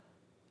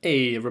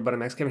Hey everybody,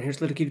 Max Kevin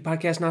here's Little Kitty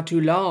Podcast, not too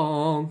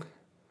long.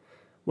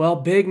 Well,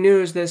 big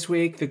news this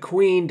week, the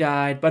Queen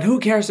died, but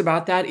who cares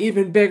about that?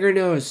 Even bigger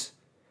news.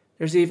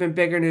 There's even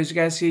bigger news. You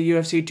guys see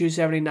UFC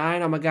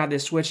 279? Oh my god, they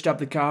switched up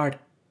the card.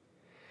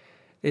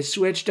 They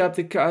switched up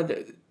the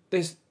card.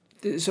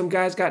 Some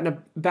guys got in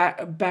a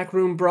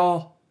backroom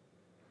brawl.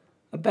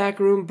 A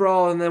backroom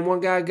brawl, and then one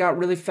guy got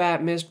really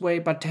fat, missed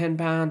weight by 10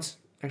 pounds.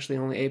 Actually,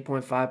 only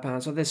 8.5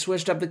 pounds. So they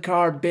switched up the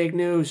card. Big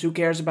news. Who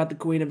cares about the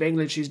Queen of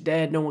England? She's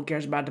dead. No one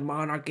cares about the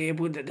monarchy.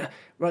 We got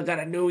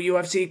a new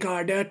UFC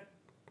card, dude.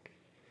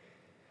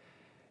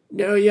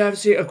 No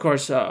UFC. Of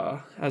course,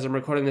 as I'm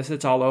recording this,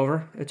 it's all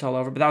over. It's all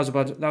over. But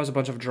that was a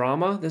bunch of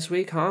drama this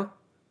week, huh?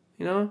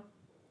 You know,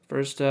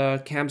 first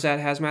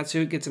Kamzat hazmat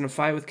suit gets in a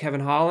fight with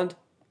Kevin Holland.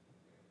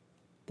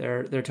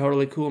 They're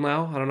totally cool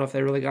now. I don't know if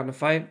they really got in a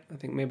fight. I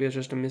think maybe it's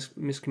just a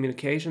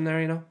miscommunication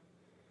there. You know.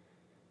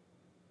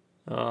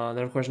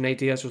 Then, of course, Nate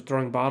Diaz was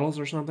throwing bottles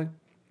or something.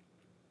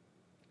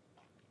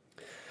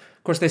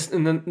 Of course,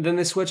 then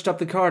they switched up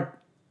the card.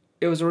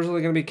 It was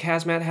originally going to be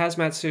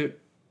hazmat suit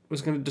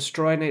was going to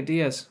destroy Nate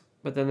Diaz,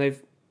 but then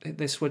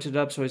they switched it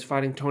up so he's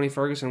fighting Tony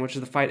Ferguson, which is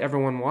the fight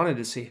everyone wanted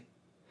to see.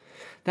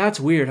 That's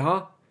weird,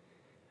 huh?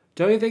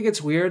 Don't you think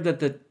it's weird that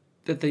the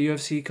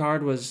UFC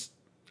card was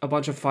a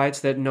bunch of fights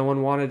that no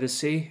one wanted to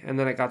see, and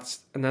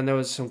then there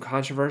was some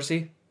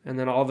controversy, and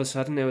then all of a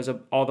sudden it was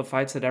all the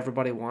fights that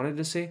everybody wanted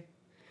to see?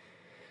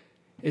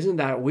 Isn't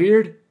that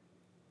weird?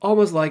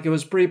 Almost like it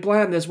was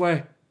pre-planned this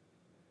way.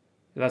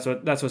 That's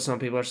what some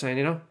people are saying,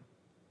 you know?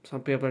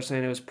 Some people are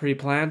saying it was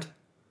pre-planned.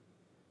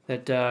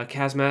 That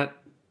Kazmat,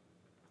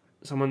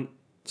 someone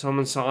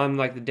saw him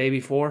like the day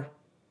before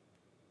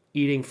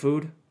eating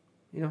food,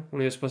 you know,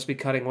 when he was supposed to be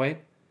cutting weight.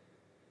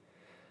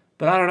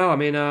 But I don't know. I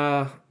mean,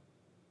 I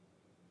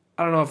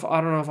don't know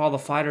if all the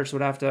fighters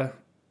would have to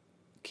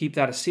keep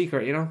that a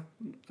secret, you know?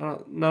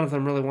 None of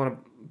them really want to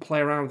play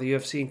around with the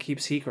UFC and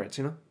keep secrets,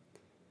 you know?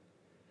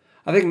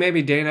 I think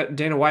maybe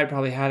Dana White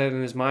probably had it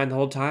in his mind the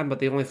whole time, but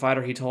the only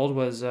fighter he told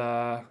was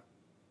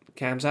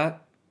Hamzat.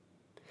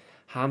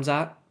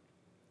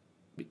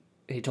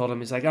 He told him,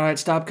 he's like, all right,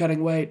 stop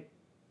cutting weight.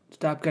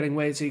 Stop cutting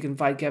weight so you can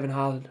fight Kevin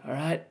Holland, all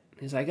right?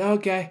 He's like,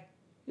 okay.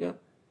 Yeah.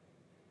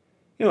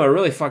 You know what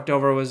really fucked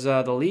over was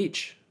the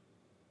Leech.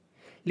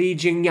 Li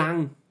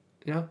Jingyang.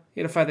 You know,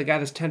 he had to fight the guy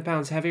that's 10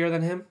 pounds heavier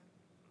than him.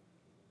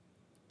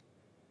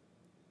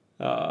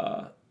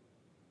 Yeah,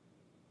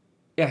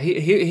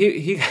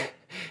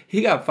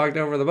 he got fucked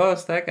over the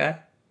most, that guy.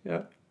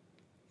 Yeah.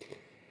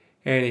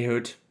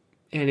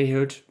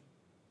 Anywho.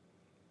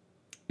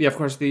 Yeah, of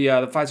course,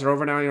 the fights are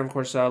over now. You know, of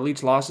course,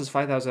 Leach lost his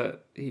fight.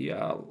 He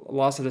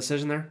lost a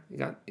decision there.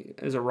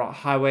 It was a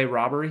highway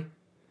robbery.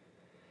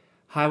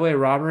 I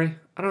don't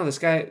know, this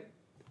guy,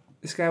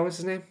 what's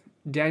his name?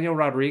 Daniel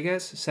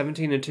Rodriguez,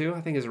 17-2.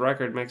 I think his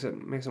record makes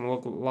him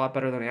look a lot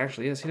better than he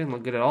actually is. He didn't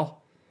look good at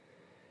all.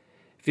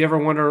 If you ever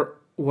wonder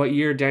what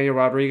year Daniel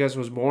Rodriguez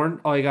was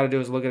born, all you got to do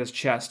is look at his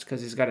chest,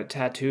 because he's got it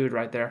tattooed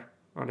right there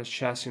on his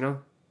chest, you know?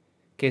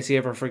 In case he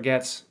ever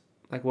forgets,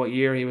 like, what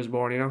year he was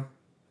born, you know?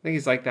 I think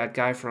he's like that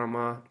guy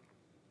from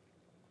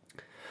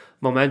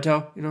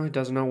Memento, you know? He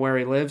doesn't know where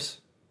he lives.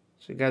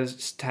 So he got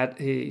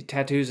he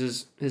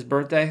tattoos his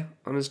birthday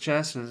on his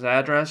chest and his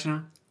address, you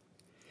know?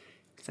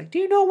 It's like, do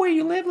you know where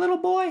you live, little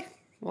boy?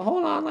 Well,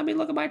 hold on, let me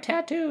look at my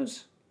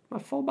tattoos. My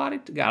full body.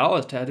 God, all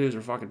his tattoos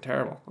are fucking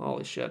terrible.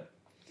 Holy shit.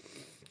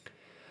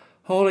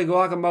 Holy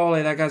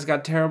guacamole, that guy's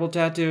got terrible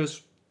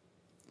tattoos.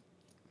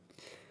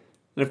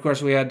 And of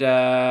course we had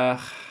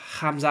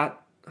Kamzat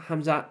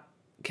Hazmat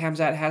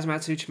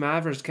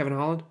Suchma versus Kevin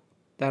Holland.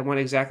 That went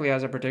exactly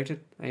as I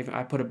predicted.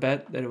 I put a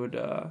bet that it would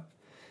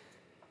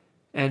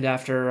end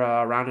after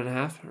a round and a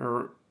half,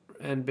 or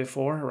end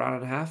before a round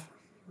and a half.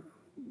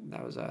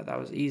 That was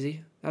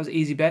easy. That was an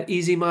easy bet.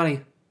 Easy money.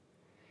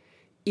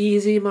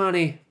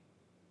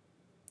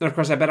 And of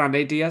course I bet on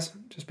Nate Diaz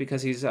just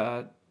because he's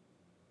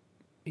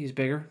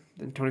bigger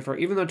than Tony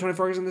Ferguson. Even though Tony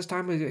Ferguson this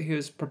time he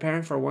was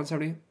preparing for a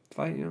 170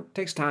 fight, you know, it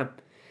takes time.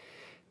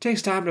 It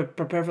takes time to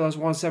prepare for those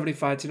 170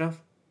 fights, you know.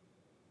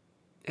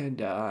 And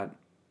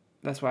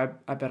that's why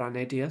I bet on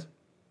Nate Diaz.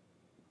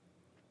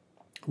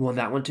 Won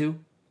that one too.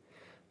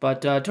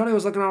 But Tony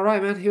was looking all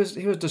right, man. He was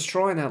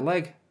destroying that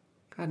leg.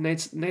 God,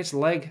 Nate's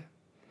leg.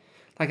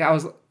 Like I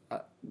was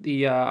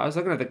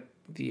looking at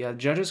the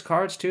judges'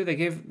 cards too. They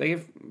gave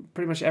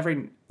pretty much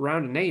every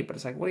round to Nate, but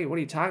it's like, what are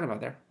you talking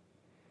about there?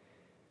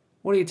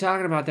 What are you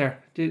talking about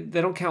there? They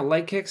don't count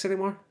leg kicks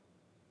anymore?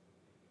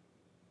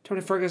 Tony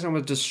Ferguson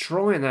was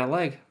destroying that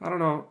leg. I don't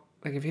know.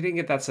 Like, if he didn't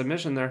get that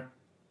submission there,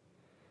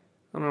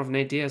 I don't know if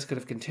Nate Diaz could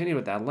have continued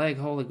with that leg.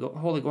 Holy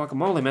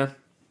guacamole, man.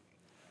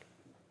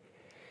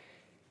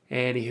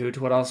 Anywho,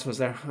 what else was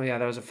there? Oh, yeah,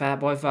 there was a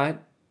Fat Boy fight.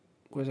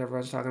 Of course,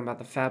 everyone's talking about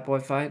the Fat Boy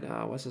fight.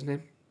 What's his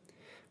name?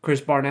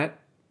 Chris Barnett.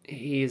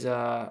 He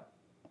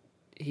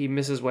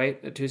misses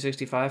weight at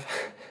 265.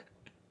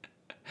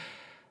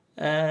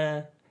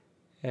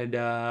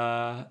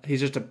 And he's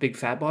just a big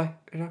fat boy,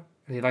 you know?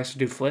 And he likes to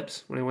do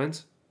flips when he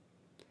wins.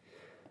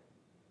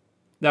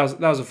 That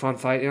was a fun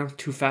fight, you know?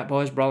 Two fat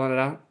boys brawling it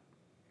out.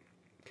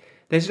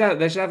 They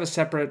should have a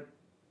separate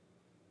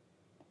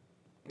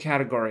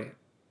category,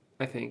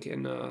 I think,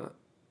 in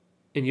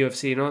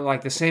UFC. You know,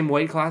 like the same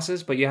weight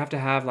classes, but you have to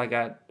have like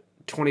a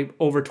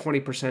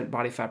 20%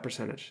 body fat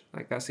percentage.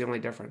 Like that's the only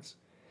difference.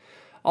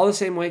 All the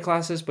same weight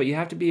classes, but you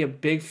have to be a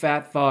big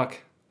fat fuck.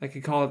 I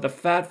could call it the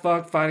Fat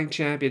Fuck Fighting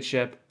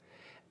Championship,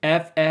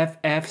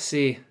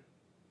 Fffc.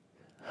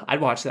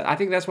 I'd watch that. I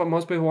think that's what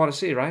most people want to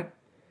see, right?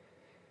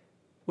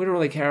 We don't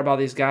really care about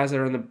these guys that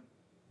are in the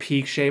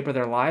peak shape of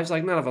their lives.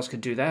 Like, none of us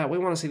could do that. We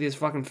want to see these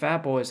fucking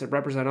fat boys that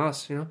represent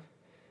us, you know?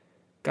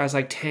 Guys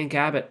like Tank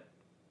Abbott.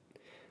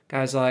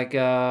 Guys like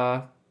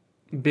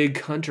Big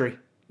Country,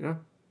 you know?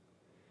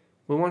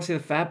 We want to see the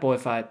fat boy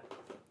fight.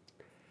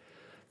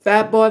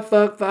 Fat Boy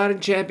Fuck Fighting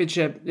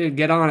Championship. Dude,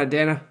 get on it,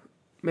 Dana.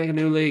 Make a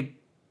new league.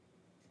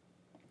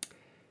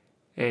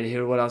 And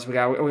here, what else we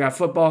got? We got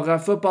football.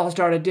 Got football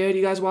started, dude.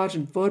 You guys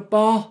watching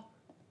football?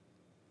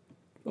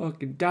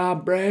 Fucking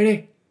Tom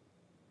Brady.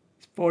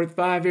 He's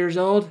 45 years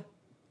old.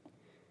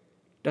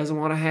 Doesn't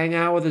want to hang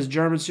out with his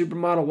German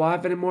supermodel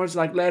wife anymore. It's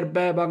like, later,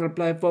 babe, I'm going to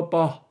play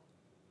football.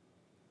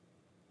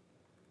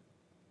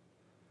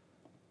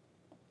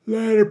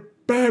 Later,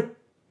 babe.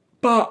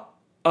 Let's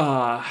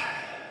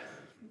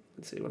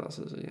see what else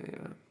is it.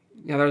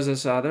 Yeah. There's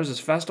this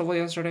festival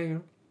yesterday, you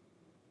know?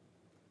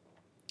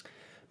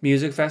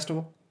 Music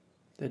festival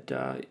that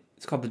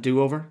it's called the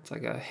Do Over. It's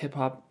like a hip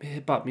hop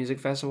music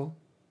festival.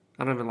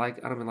 I don't even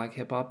like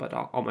hip hop, but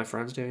all my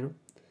friends do, you know.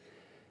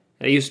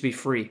 And it used to be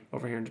free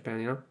over here in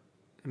Japan, you know.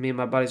 And me and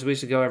my buddies, we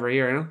used to go every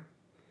year, you know.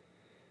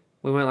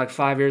 We went like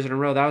 5 years in a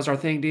row. That was our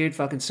thing, dude.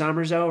 Fucking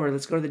summer's over.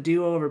 Let's go to the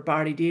do-over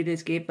party, dude.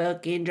 Let's get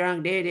fucking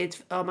drunk, dude.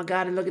 It's, oh my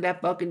god, and look at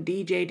that fucking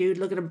DJ, dude.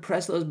 Look at him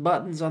press those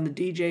buttons on the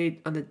DJ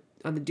on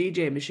the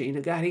DJ machine.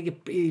 The guy,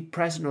 he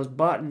pressing those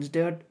buttons,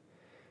 dude.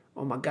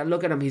 Oh my god,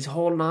 look at him. He's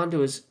holding on to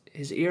his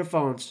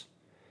earphones.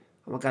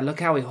 Oh my god, look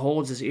how he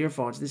holds his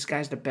earphones. This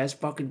guy's the best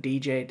fucking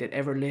DJ that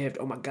ever lived.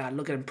 Oh my god,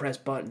 look at him press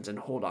buttons and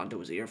hold on to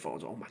his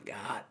earphones. Oh my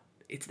god,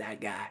 it's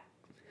that guy.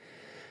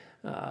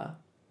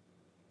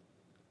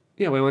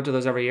 Yeah, we went to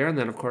those every year, and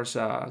then of course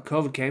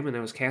COVID came and it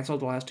was canceled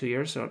the last 2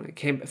 years, so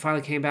it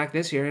finally came back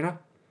this year, you know.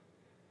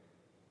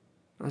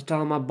 I was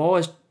telling my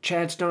boys,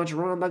 Chad Staunch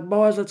around, I'm like,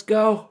 boys, let's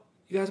go.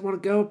 You guys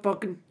want to go?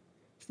 Fucking,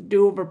 it's the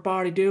do-over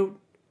party, dude.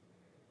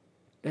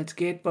 Let's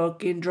get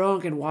fucking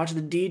drunk and watch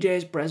the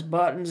DJs press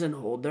buttons and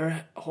hold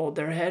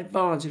their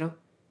headphones, you know.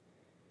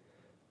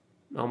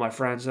 All my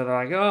friends, they're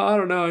like, oh, I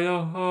don't know, you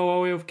know. Oh,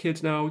 well, we have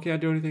kids now. We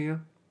can't do anything, you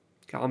know.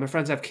 All my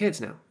friends have kids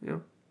now, you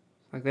know.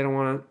 Like, they don't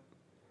want to.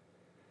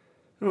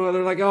 Oh,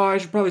 they're like, oh, I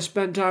should probably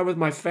spend time with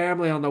my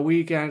family on the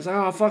weekends.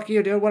 Oh, fuck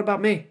you, dude. What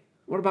about me?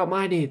 What about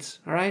my needs,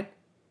 all right?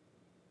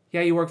 Yeah,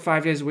 you work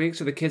 5 days a week,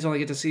 so the kids only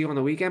get to see you on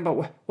the weekend,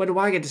 but when do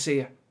I get to see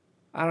you?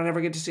 I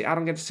don't get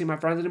to see my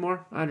friends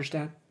anymore? I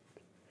understand.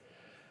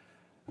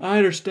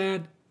 I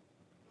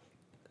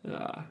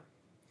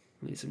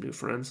need some new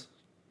friends,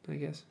 I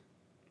guess.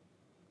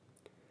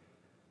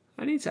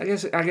 I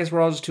guess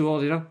we're all just too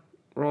old, you know?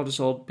 We're all just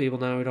old people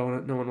now.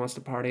 No one wants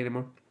to party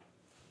anymore.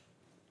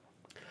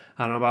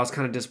 I don't know, but I was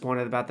kind of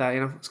disappointed about that, you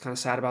know? I was kind of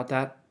sad about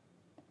that.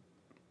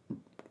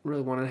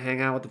 Really wanted to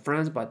hang out with the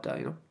friends, but,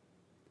 you know.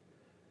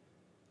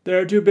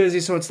 They're too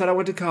busy, so instead I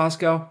went to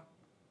Costco.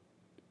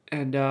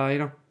 And, you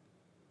know,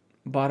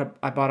 I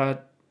bought a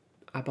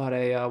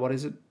what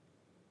is it?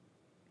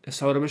 A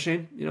soda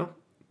machine, you know?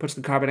 Puts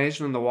the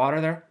carbonation in the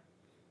water there.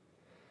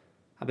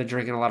 I've been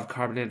drinking a lot of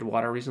carbonated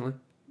water recently.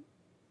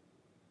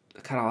 I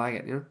kind of like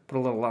it, you know? Put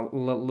a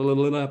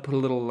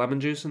little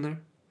lemon juice in there.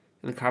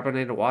 And the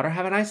carbonated water.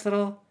 Have a nice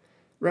little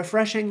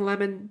refreshing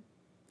lemon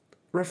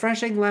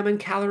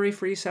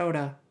calorie-free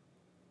soda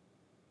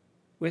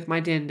with my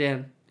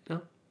din-din, you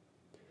know?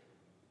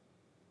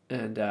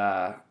 And,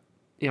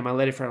 yeah, my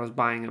lady friend was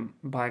buying them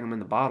in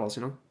the bottles,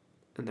 you know?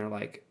 And they're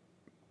like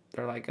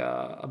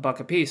a buck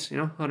a piece, you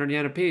know? 100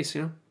 yen a piece,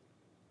 you know?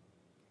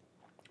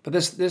 But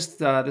this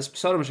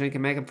soda machine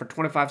can make them for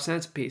 25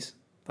 cents a piece.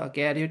 Fuck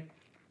yeah, dude.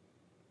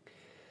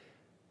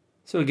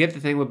 So we get the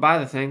thing, we buy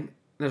the thing.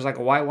 There's like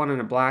a white one and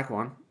a black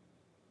one.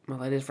 My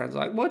lady's friend's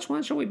like, which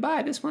one should we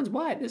buy? This one's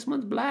white, this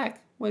one's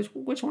black. Which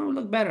one would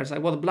look better? It's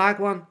like, well, the black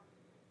one,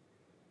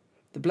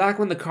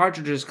 the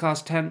cartridges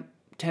cost 10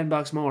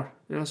 bucks more.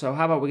 You know, so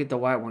how about we get the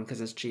white one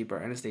because it's cheaper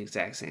and it's the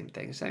exact same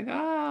thing. It's like,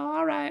 oh,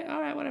 all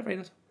right, whatever. You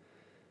know.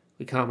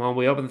 We come home,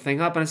 we open the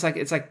thing up, and it's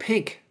like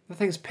pink. The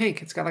thing's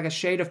pink. It's got like a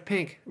shade of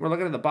pink. We're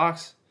looking at the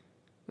box.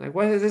 Like,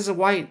 what is this? A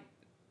white?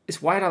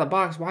 It's white on the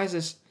box. Why is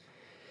this?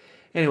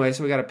 Anyway,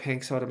 so we got a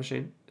pink soda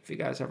machine. If you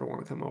guys ever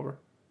want to come over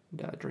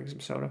and drink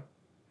some soda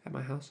at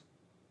my house.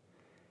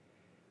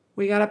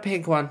 We got a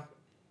pink one.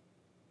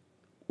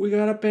 Is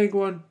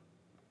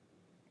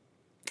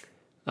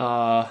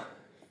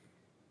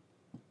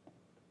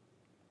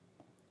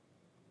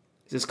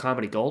this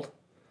comedy gold?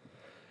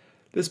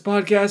 This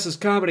podcast is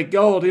comedy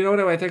gold. You know,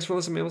 anyway, thanks for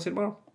listening. We'll see you tomorrow.